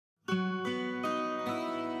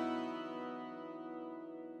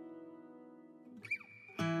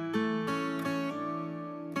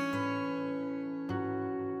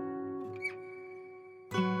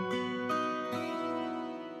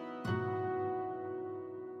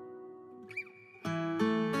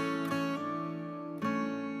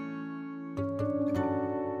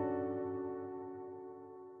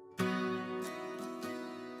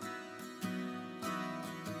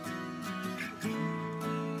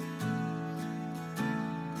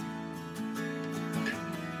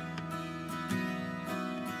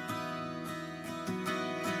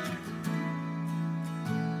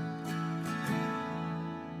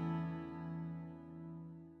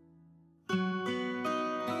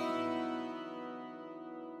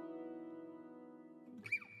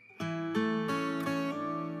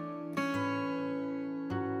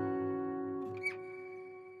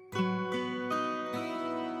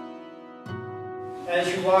As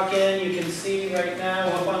you walk in, you can see right now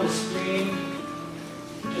up on the screen,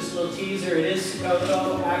 just a little teaser, it is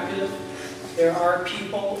Sococo active. There are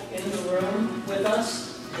people in the room with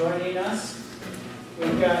us, joining us.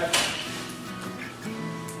 We've got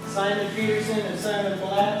Simon Peterson and Simon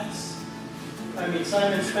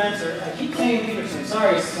Spencer. I keep saying Peterson,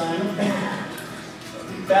 sorry Simon.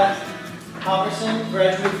 Beth Halverson,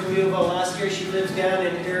 graduated from U of L last year. She lives down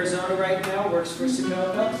in Arizona right now, works for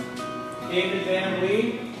Sococo. David Van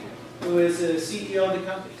Wee, who is the CEO of the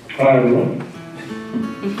company. Hi everyone.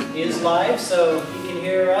 He is live, so he can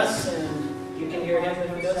hear us and you can hear him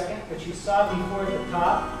in a second. But you saw before at the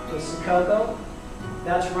top was Sococo.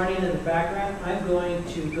 That's running in the background. I'm going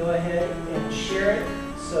to go ahead and share it.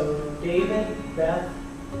 So David, Beth,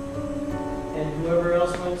 and whoever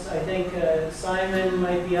else wants. I think Simon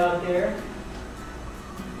might be out there.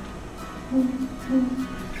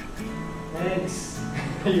 Thanks.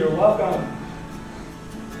 You're welcome.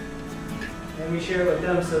 Let me share it with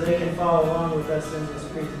them so they can follow along with us in this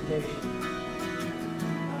presentation.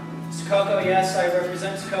 Sococo, yes, I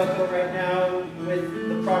represent Sococo right now with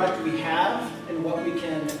the product we have and what we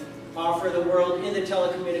can offer the world in the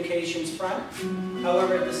telecommunications front.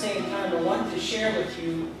 However, at the same time, I want to share with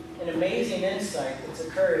you an amazing insight that's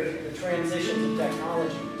occurred in the transition to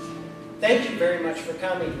technology. Thank you very much for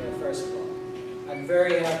coming here, first of all. I'm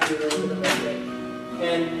very happy you're able to make it.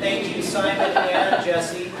 And thank you, Simon and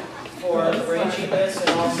Jesse, for arranging this, and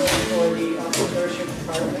also for the entrepreneurship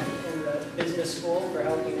department in the business school for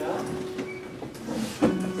helping out.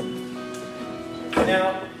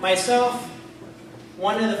 Now, myself,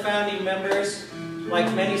 one of the founding members,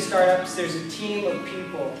 like many startups, there's a team of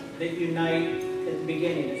people that unite at the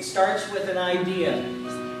beginning. It starts with an idea.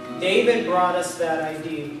 David brought us that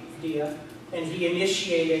idea, and he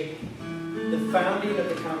initiated the founding of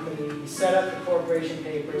the company. He set up the corporation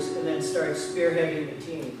papers, and then started spearheading the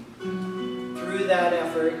team. Through that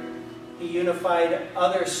effort, he unified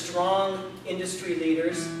other strong industry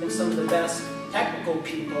leaders and some of the best technical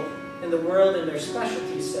people in the world in their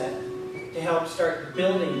specialty set to help start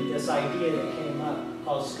building this idea that came up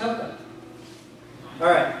called Sococo. All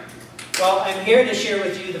right. Well, I'm here to share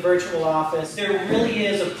with you the virtual office. There really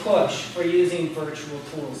is a push for using virtual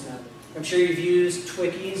tools now. I'm sure you've used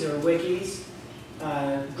Twickies or Wikis,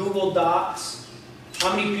 Google Docs.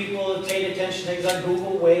 How many people have paid attention to things like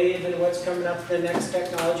Google Wave and what's coming up for the next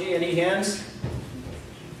technology? Any hands?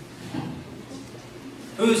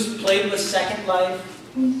 Who's played with Second Life?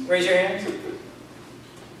 Raise your hands.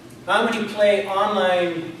 How many play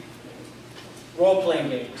online role-playing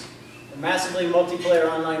games? Massively multiplayer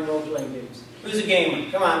online role-playing games. Who's a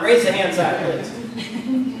gamer? Come on, raise the hand side, please.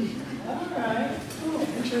 All right. Oh,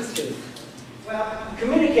 interesting. Well,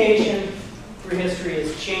 communication through history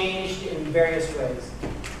has changed in various ways.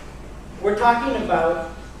 We're talking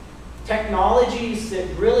about technologies that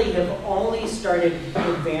really have only started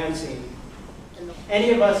advancing.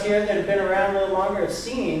 Any of us here that have been around a little longer have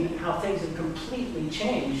seen how things have completely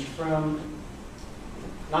changed from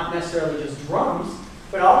not necessarily just drums,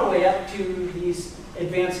 but all the way up to these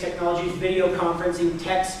advanced technologies, video conferencing,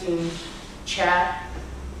 texting, chat,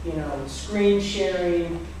 screen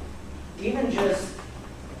sharing, even just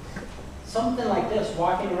something like this,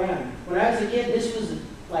 walking around. When I was a kid, this was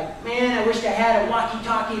like, man, I wished I had a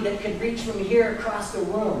walkie-talkie that could reach from here across the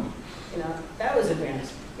room. That was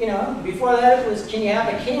advanced. Before that it was, can you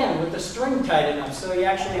have a can with the string tight enough so you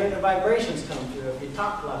actually heard the vibrations come through if you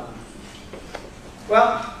talk loud enough.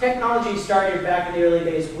 Well, technology started back in the early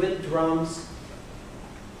days with drums,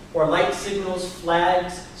 or light signals,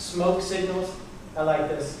 flags, smoke signals. I like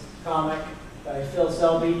this comic by Phil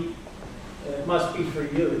Selby, It Must Be For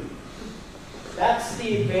You. That's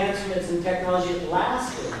the advancements in technology that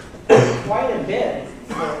lasted quite a bit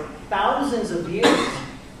for thousands of years.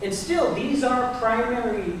 And still, these are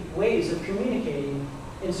primary ways of communicating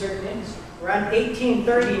in certain industries. Around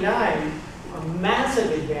 1839, a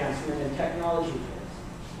massive advancement in technology.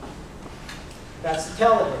 That's the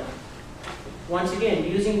telegraph. Once again,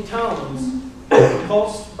 using tones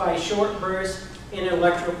pulsed by short bursts in an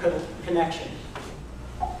electrical connection.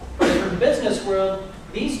 But for the business world,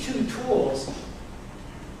 these two tools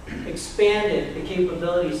expanded the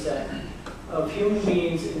capability set of human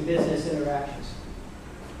beings in business interactions.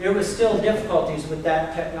 There was still difficulties with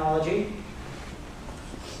that technology.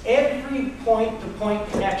 Every point-to-point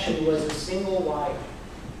connection was a single wire.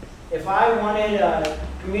 If I wanted a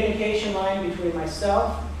communication line between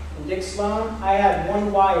myself and Dick Sloan, I had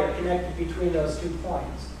one wire connected between those 2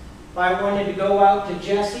 points. If I wanted to go out to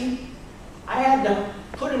Jesse, I had to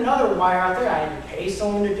put another wire out there. I had to pay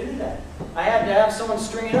someone to do that. I had to have someone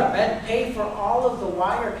string it up. I had to pay for all of the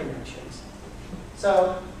wire connections.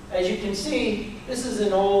 So, as you can see, this is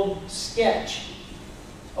an old sketch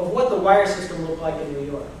of what the wire system looked like in New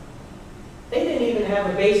York. They didn't even have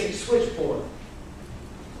a basic switchboard.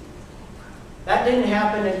 That didn't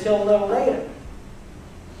happen until a little later.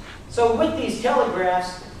 So with these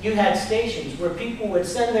telegraphs, you had stations where people would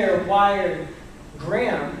send their wired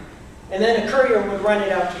gram, and then a courier would run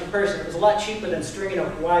it out to the person. It was a lot cheaper than stringing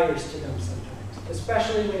up wires to them sometimes,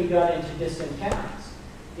 especially when you got into distant towns.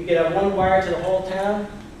 You could have one wire to the whole town,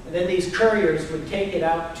 and then these couriers would take it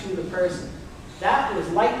out to the person. That was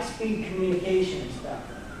light-speed communication stuff.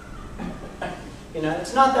 You know,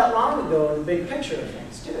 it's not that long ago in the big picture of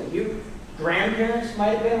things, too. You grandparents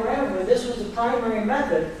might have been around where this was the primary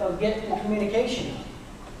method of getting the communication out.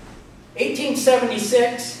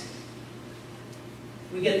 1876,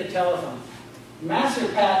 we get the telephone. Master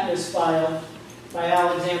patent is filed by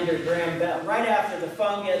Alexander Graham Bell. Right after the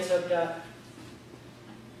phone gets hooked up,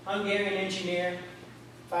 Hungarian engineer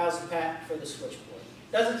files a patent for the switchboard.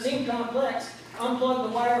 Doesn't seem complex. Unplug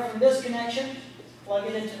the wire from this connection, plug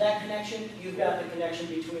it into that connection, you've got the connection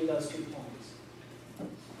between those 2 points.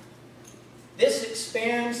 This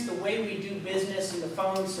expands the way we do business in the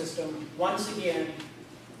phone system, once again,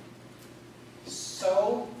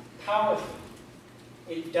 so powerful,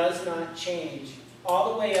 it does not change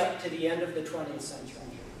all the way up to the end of the 20th century.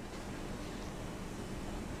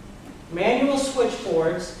 Manual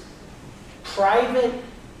switchboards, private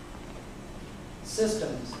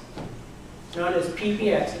systems, known as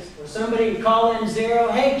PBXs, where somebody would call in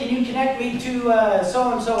 0, hey, can you connect me to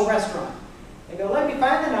so-and-so restaurant? They go, let me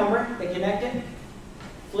find the number. They connect it,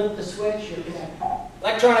 flip the switch, you're connected.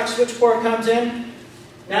 Electronic switchboard comes in.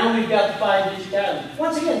 Now we've got the 5-digit dialing.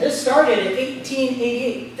 Once again, this started in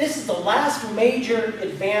 1888. This is the last major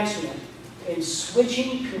advancement in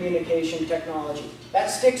switching communication technology. That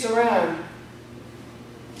sticks around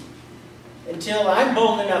until I'm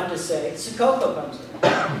bold enough to say Sococo comes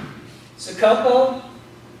around. Sococo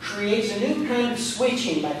creates a new kind of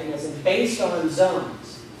switching mechanism based on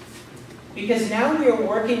zones. Because now we are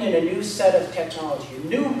working in a new set of technology, a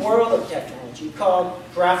new world of technology called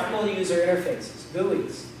graphical user interfaces,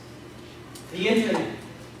 GUIs. The internet,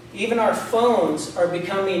 even our phones are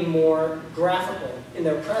becoming more graphical in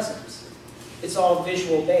their presence. It's all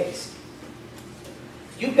visual based.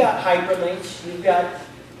 You've got hyperlinks, you've got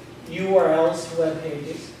URLs to web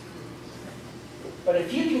pages. But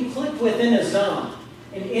if you can click within a zone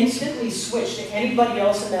and instantly switch to anybody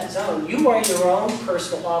else in that zone, you are your own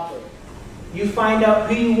personal operator. You find out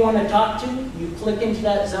who you want to talk to, you click into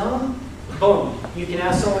that zone, boom. You can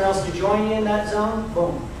ask someone else to join you in that zone,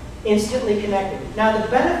 boom. Instantly connected. Now the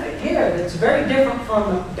benefit here that's very different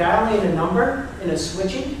from dialing a number in a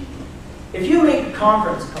switching, if you make a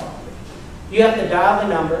conference call, you have to dial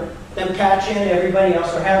the number, then patch in everybody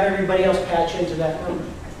else, or have everybody else patch into that number.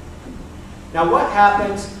 Now what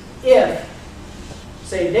happens if,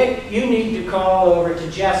 say, Dick, you need to call over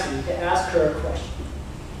to Jessie to ask her a question.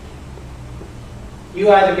 You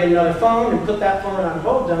either get another phone and put that phone on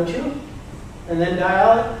hold, don't you? And then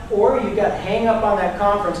dial it, or you got to hang up on that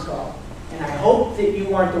conference call. And I hope that you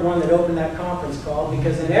weren't the one that opened that conference call,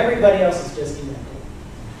 because then everybody else is disconnected.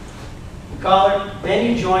 You call her, then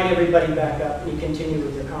you join everybody back up and you continue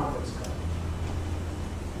with your conference call.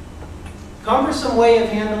 Cumbersome way of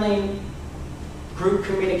handling group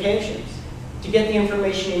communications to get the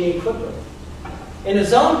information you need quickly. In a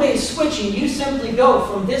zone-based switching, you simply go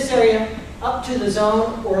from this area up to the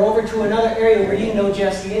zone or over to another area where you know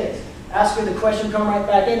Jessie is. Ask her the question, come right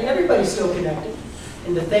back in. Everybody's still connected.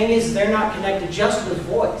 And the thing is, they're not connected just with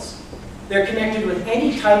voice. They're connected with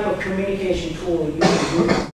any type of communication tool you can use.